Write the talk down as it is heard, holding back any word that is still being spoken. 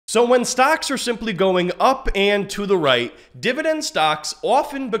So when stocks are simply going up and to the right, dividend stocks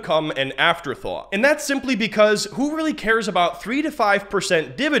often become an afterthought. And that's simply because who really cares about 3 to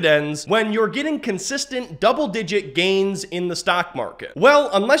 5% dividends when you're getting consistent double-digit gains in the stock market? Well,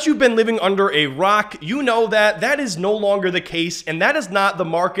 unless you've been living under a rock, you know that that is no longer the case, and that is not the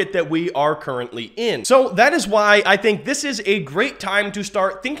market that we are currently in. So that is why I think this is a great time to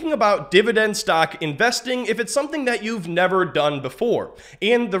start thinking about dividend stock investing if it's something that you've never done before.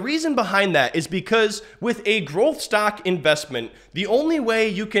 And the reason behind that is because with a growth stock investment, the only way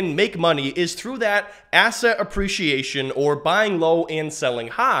you can make money is through that asset appreciation or buying low and selling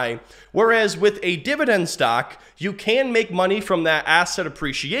high. Whereas with a dividend stock, you can make money from that asset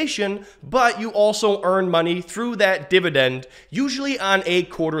appreciation, but you also earn money through that dividend, usually on a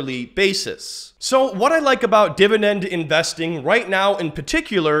quarterly basis. So what I like about dividend investing right now in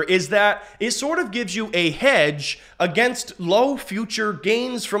particular is that it sort of gives you a hedge against low future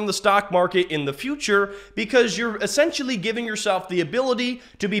gains from the stock market in the future, because you're essentially giving yourself the ability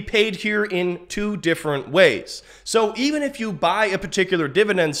to be paid here in two different ways. So even if you buy a particular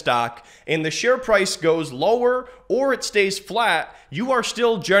dividend stock and the share price goes lower or it stays flat, you are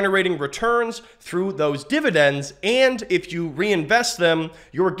still generating returns through those dividends, and if you reinvest them,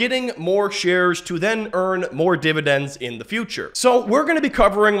 you're getting more shares to then earn more dividends in the future. So we're going to be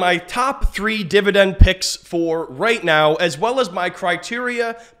covering my top 3 dividend picks for right now, as well as my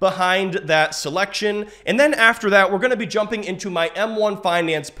criteria behind that selection. And then after that, we're going to be jumping into my M1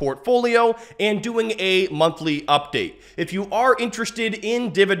 Finance portfolio and doing a monthly update. If you are interested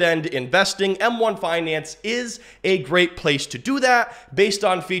in dividend investing, M1 Finance is a great place to do that, based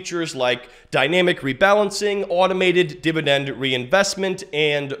on features like dynamic rebalancing, automated dividend reinvestment,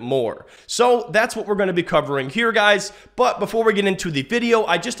 and more. So that's what we're going to be covering here, guys. But before we get into the video,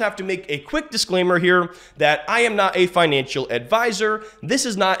 I just have to make a quick disclaimer here that I am not a financial advisor. This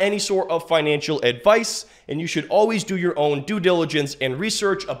is not any sort of financial advice, and you should always do your own due diligence and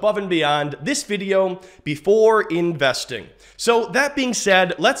research above and beyond this video before investing. So that being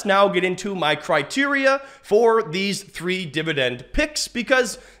said, let's now get into my criteria for these 3 dividend picks,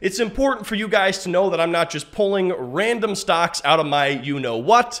 because it's important for you guys to know that I'm not just pulling random stocks out of my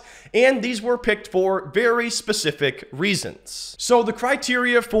you-know-what, and these were picked for very specific reasons. So the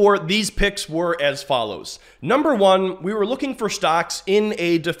criteria for these picks were as follows. Number 1, we were looking for stocks in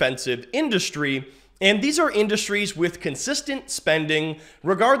a defensive industry, and these are industries with consistent spending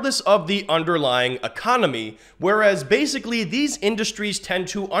regardless of the underlying economy, whereas basically these industries tend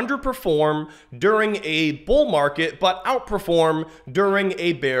to underperform during a bull market but outperform during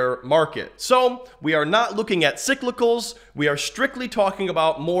a bear market. So we are not looking at cyclicals, we are strictly talking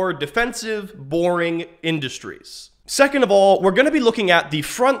about more defensive, boring industries. Second of all, we're going to be looking at the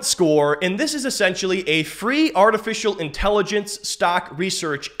front score, and this is essentially a free artificial intelligence stock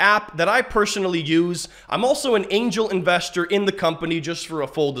research app that I personally use. I'm also an angel investor in the company, just for a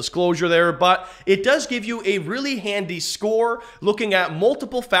full disclosure there, but it does give you a really handy score looking at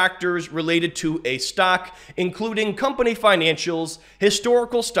multiple factors related to a stock, including company financials,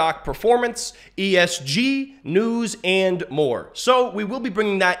 historical stock performance, ESG, news, and more. So we will be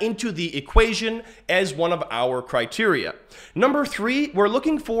bringing that into the equation as one of our criteria. Number 3, we're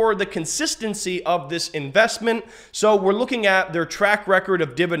looking for the consistency of this investment. So we're looking at their track record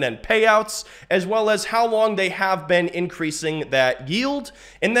of dividend payouts, as well as how long they have been increasing that yield.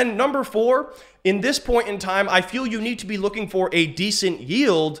 And then number 4, in this point in time, I feel you need to be looking for a decent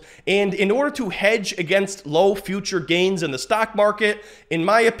yield, and in order to hedge against low future gains in the stock market, in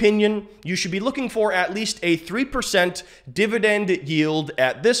my opinion, you should be looking for at least a 3% dividend yield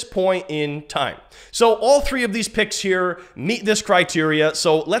at this point in time. So all 3 of these picks here meet this criteria,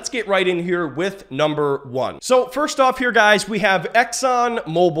 so let's get right in here with number 1. So first off here, guys, we have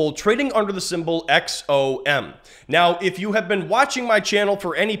ExxonMobil trading under the symbol XOM. Now, if you have been watching my channel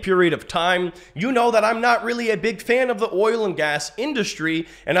for any period of time, you know that I'm not really a big fan of the oil and gas industry,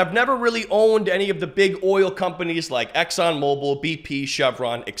 and I've never really owned any of the big oil companies like ExxonMobil, BP,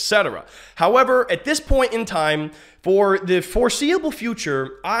 Chevron, etc. However, at this point in time, for the foreseeable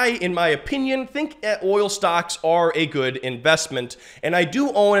future, I, in my opinion, think that oil stocks are a good investment. And I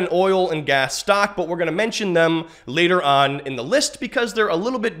do own an oil and gas stock, but we're going to mention them later on in the list because they're a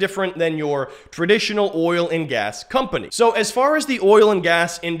little bit different than your traditional oil and gas company. So as far as the oil and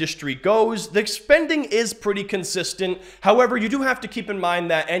gas industry goes, the spending is pretty consistent. However, you do have to keep in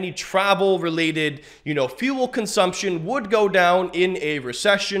mind that any travel-related, fuel consumption would go down in a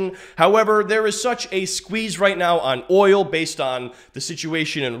recession. However, there is such a squeeze right now on oil based on the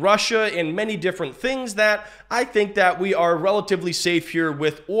situation in Russia and many different things, that I think that we are relatively safe here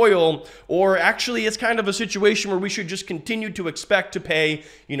with oil, or actually it's kind of a situation where we should just continue to expect to pay,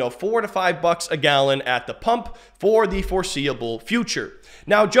 $4 to $5 a gallon at the pump for the foreseeable future.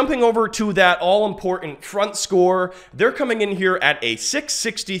 Now, jumping over to that all-important front score, they're coming in here at a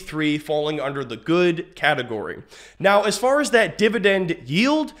 663, falling under the good category. Now, as far as that dividend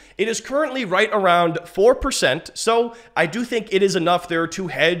yield, it is currently right around 4%, so I do think it is enough there to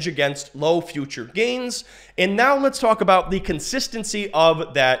hedge against low future gains. And now let's talk about the consistency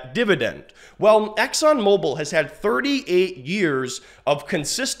of that dividend. Well, ExxonMobil has had 38 years of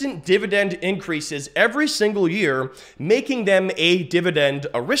consistent dividend increases every single year, making them a dividend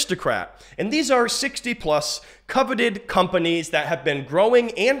aristocrat. And these are 60+ coveted companies that have been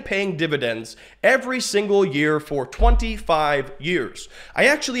growing and paying dividends every single year for 25 years. I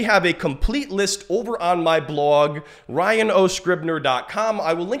actually have a complete list over on my blog, ryanoscribner.com.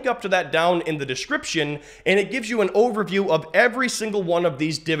 I will link up to that down in the description, and it gives you an overview of every single one of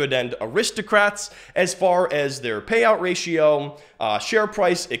these dividend aristocrats as far as their payout ratio, share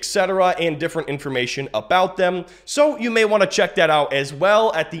price, etc., and different information about them. So you may want to check that out as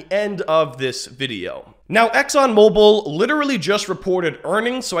well at the end of this video. Now, ExxonMobil literally just reported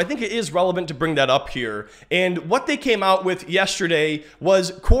earnings, so I think it is relevant to bring that up here. And what they came out with yesterday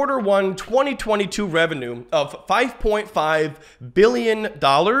was Q1 2022 revenue of $5.5 billion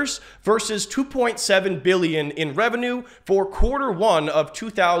versus $2.7 billion in revenue for Q1 of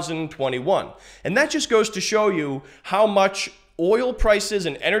 2021. And that just goes to show you how much oil prices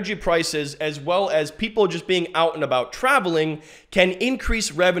and energy prices, as well as people just being out and about traveling, can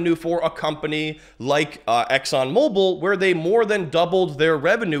increase revenue for a company like ExxonMobil, where they more than doubled their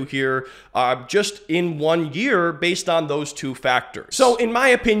revenue here just in 1 year based on those two factors. So in my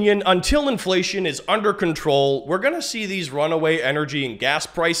opinion, until inflation is under control, we're going to see these runaway energy and gas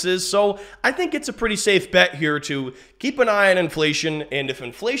prices. So I think it's a pretty safe bet here to keep an eye on inflation, and if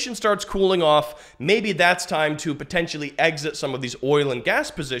inflation starts cooling off, maybe that's time to potentially exit some of these oil and gas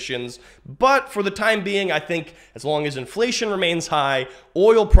positions. But for the time being, I think as long as inflation remains high,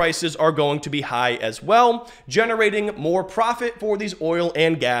 oil prices are going to be high as well, generating more profit for these oil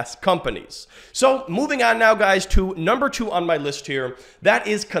and gas companies. So moving on now, guys, to number 2 on my list here. That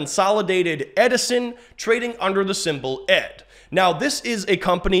is Consolidated Edison, trading under the symbol ED. Now, this is a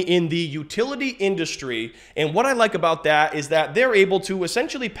company in the utility industry, and what I like about that is that they're able to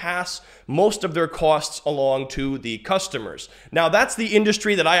essentially pass most of their costs along to the customers. Now, that's the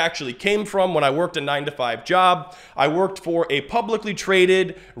industry that I actually came from when I worked a 9-to-5 job. I worked for a publicly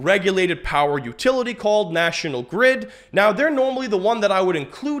traded, regulated power utility called National Grid. Now, they're normally the one that I would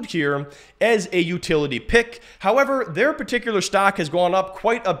include here as a utility pick. However, their particular stock has gone up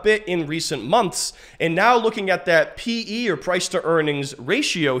quite a bit in recent months, and now looking at that PE, or price to earnings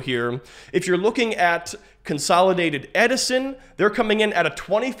ratio here, if you're looking at Consolidated Edison, they're coming in at a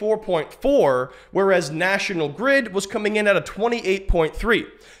 24.4, whereas National Grid was coming in at a 28.3.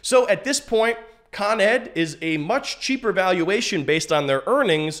 So at this point, Con Ed is a much cheaper valuation based on their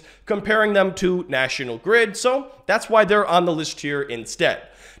earnings, comparing them to National Grid. So that's why they're on the list here instead.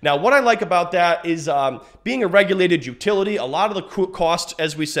 Now, what I like about that is being a regulated utility, a lot of the costs,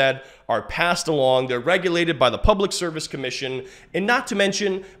 as we said, are passed along. They're regulated by the Public Service Commission. And not to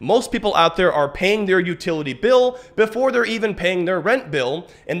mention, most people out there are paying their utility bill before they're even paying their rent bill.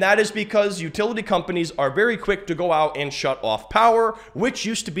 And that is because utility companies are very quick to go out and shut off power, which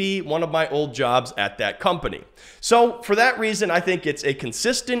used to be one of my old jobs at that company. So for that reason, I think it's a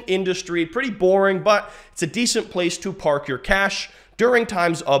consistent industry, pretty boring, but it's a decent place to park your cash during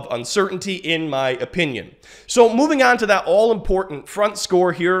times of uncertainty, in my opinion. So moving on to that all-important front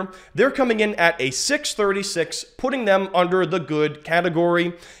score here, they're coming in at a 636, putting them under the good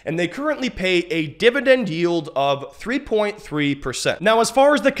category, and they currently pay a dividend yield of 3.3%. Now, as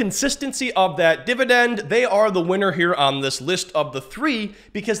far as the consistency of that dividend, they are the winner here on this list of the 3,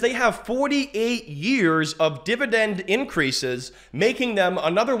 because they have 48 years of dividend increases, making them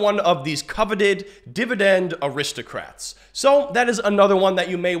another one of these coveted dividend aristocrats. So that is another one that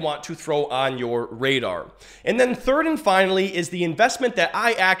you may want to throw on your radar. And then third and finally is the investment that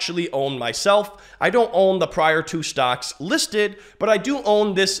I actually own myself. I don't own the prior 2 stocks listed, but I do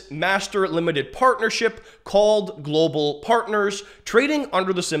own this master limited partnership called Global Partners, trading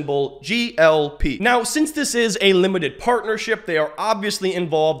under the symbol GLP. Now, since this is a limited partnership, they are obviously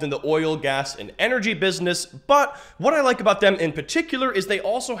involved in the oil, gas, and energy business, but what I like about them in particular is they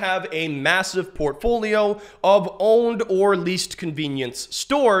also have a massive portfolio of owned or leased convenience convenience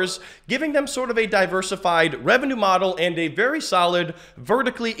stores, giving them sort of a diversified revenue model and a very solid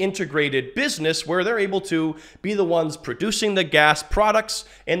vertically integrated business where they're able to be the ones producing the gas products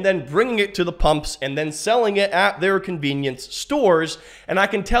and then bringing it to the pumps and then selling it at their convenience stores. And I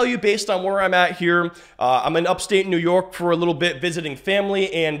can tell you, based on where I'm at here, I'm in upstate New York for a little bit visiting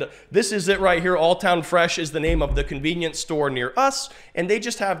family, and this is it right here. All Town Fresh is the name of the convenience store near us, and they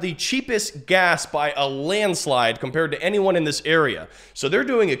just have the cheapest gas by a landslide compared to anyone in this area. So they're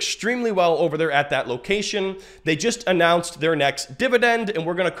doing extremely well over there at that location. They just announced their next dividend, and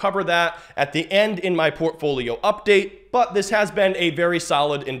we're going to cover that at the end in my portfolio update. But this has been a very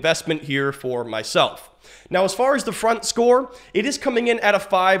solid investment here for myself. Now, as far as the front score, it is coming in at a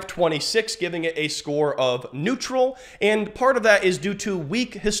 526, giving it a score of neutral. And part of that is due to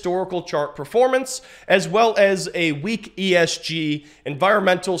weak historical chart performance, as well as a weak ESG,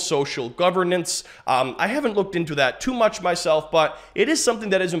 environmental social governance. I haven't looked into that too much myself, but it is something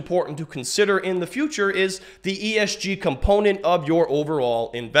that is important to consider in the future, is the ESG component of your overall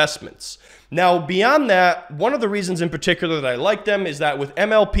investments. Now, beyond that, one of the reasons in particular that I like them is that with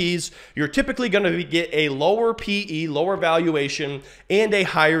MLPs, you're typically going to get a lower PE, lower valuation, and a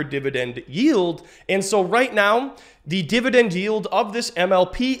higher dividend yield. And so right now, the dividend yield of this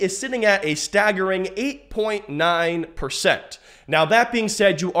MLP is sitting at a staggering 8.9%. Now, that being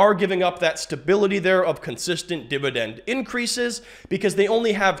said, you are giving up that stability there of consistent dividend increases because they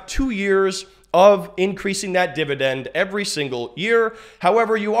only have 2 years of increasing that dividend every single year.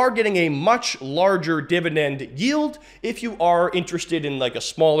 However, you are getting a much larger dividend yield if you are interested in like a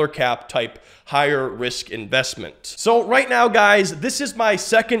smaller cap type, higher risk investment. So right now, guys, this is my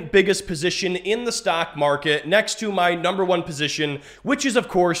second biggest position in the stock market next to my number one position, which is of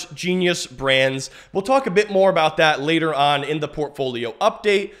course Genius Brands. We'll talk a bit more about that later on in the portfolio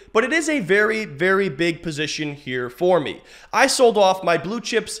update, but it is a very, very big position here for me. I sold off my blue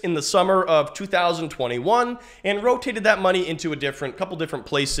chips in the summer of 2021 and rotated that money into a couple different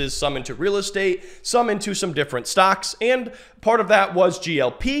places, some into real estate, some into some different stocks, and part of that was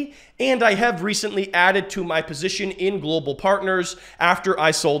GLP. And I have recently added to my position in Global Partners after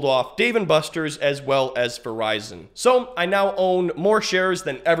I sold off Dave & Buster's as well as Verizon. So I now own more shares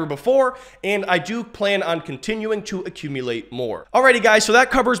than ever before, and I do plan on continuing to accumulate more. Alrighty, guys, so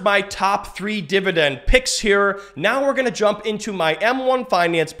that covers my top 3 dividend picks here. Now we're going to jump into my M1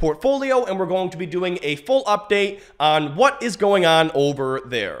 Finance portfolio, and we're going to be doing a full update on what is going on over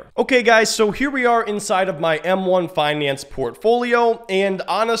there. Okay, guys, so here we are inside of my M1 Finance portfolio, and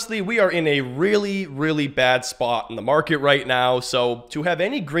honestly, we are in a really, really bad spot in the market right now. So to have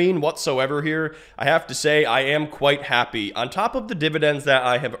any green whatsoever here, I have to say I am quite happy on top of the dividends that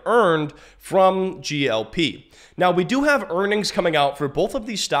I have earned from GLP. Now, we do have earnings coming out for both of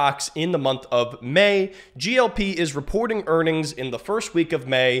these stocks in the month of May. GLP is reporting earnings in the first week of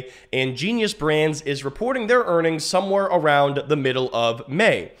May, and Genius Brands is reporting their earnings somewhere around the middle of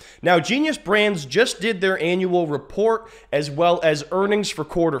May. Now, Genius Brands just did their annual report as well as earnings for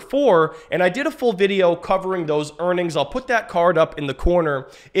Q4, and I did a full video covering those earnings. I'll put that card up in the corner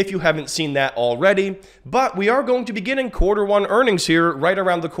if you haven't seen that already. But we are going to be getting Q1 earnings here right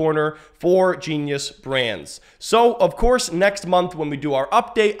around the corner for Genius Brands. So, of course, next month when we do our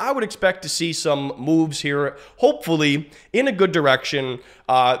update, I would expect to see some moves here, hopefully in a good direction,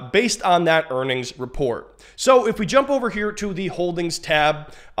 based on that earnings report. So if we jump over here to the holdings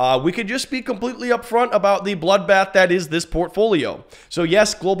tab, we could just be completely upfront about the bloodbath that is this portfolio. So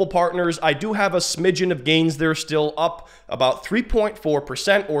yes, Global Partners, I do have a smidgen of gains there, still up about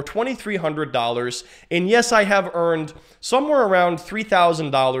 3.4% or $2,300. And yes, I have earned somewhere around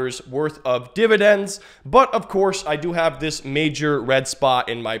 $3,000 worth of dividends. But of course, I do have this major red spot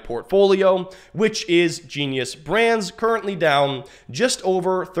in my portfolio, which is Genius Brands, currently down just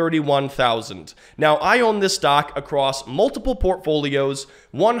over $31,000. Now, I own this stock across multiple portfolios,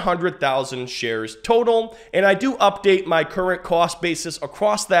 100,000 shares total, and I do update my current cost basis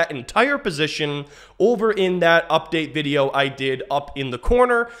across that entire position over in that update video I did up in the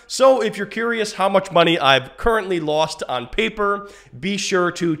corner. So if you're curious how much money I've currently lost on paper, be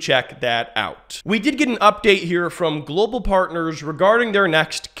sure to check that out. We did get an update here from Global Partners regarding their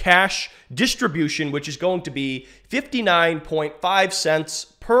next cash distribution, which is going to be 59.5 cents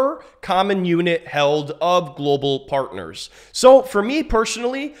per common unit held of Global Partners. So for me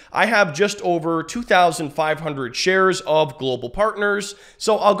personally, I have just over 2,500 shares of Global Partners.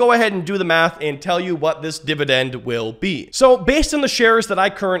 So I'll go ahead and do the math and tell you what this dividend will be. So based on the shares that I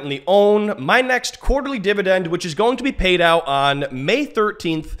currently own, my next quarterly dividend, which is going to be paid out on May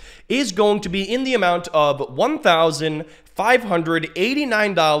 13th, is going to be in the amount of $1,500.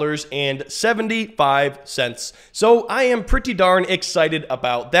 $589.75. So I am pretty darn excited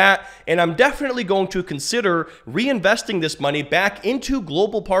about that, and I'm definitely going to consider reinvesting this money back into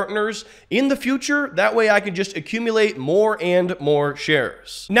Global Partners in the future. That way I can just accumulate more and more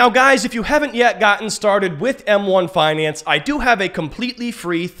shares. Now guys, if you haven't yet gotten started with M1 Finance, I do have a completely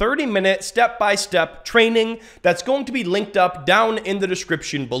free 30-minute step-by-step training that's going to be linked up down in the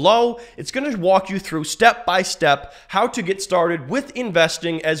description below. It's going to walk you through step-by-step how to get started with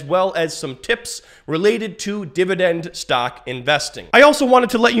investing, as well as some tips related to dividend stock investing. I also wanted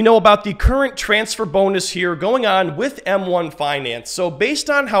to let you know about the current transfer bonus here going on with M1 Finance. So based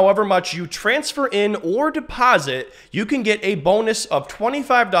on however much you transfer in or deposit, you can get a bonus of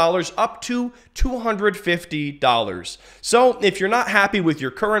 $25 up to $250. So if you're not happy with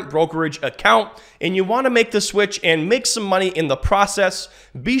your current brokerage account and you want to make the switch and make some money in the process,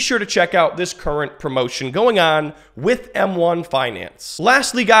 be sure to check out this current promotion going on with M1 Finance.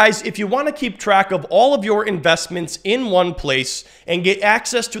 Lastly, guys, if you want to keep track of all of your investments in one place and get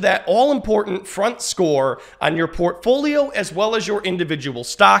access to that all-important front score on your portfolio as well as your individual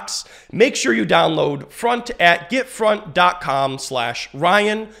stocks, make sure you download Front at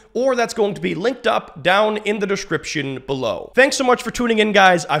getfront.com/Ryan, or that's going to be linked up down in the description below. Thanks so much for tuning in,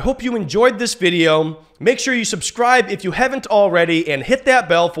 guys. I hope you enjoyed this video. Make sure you subscribe if you haven't already and hit that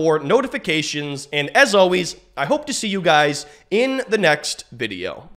bell for notifications. And as always, I hope to see you guys in the next video.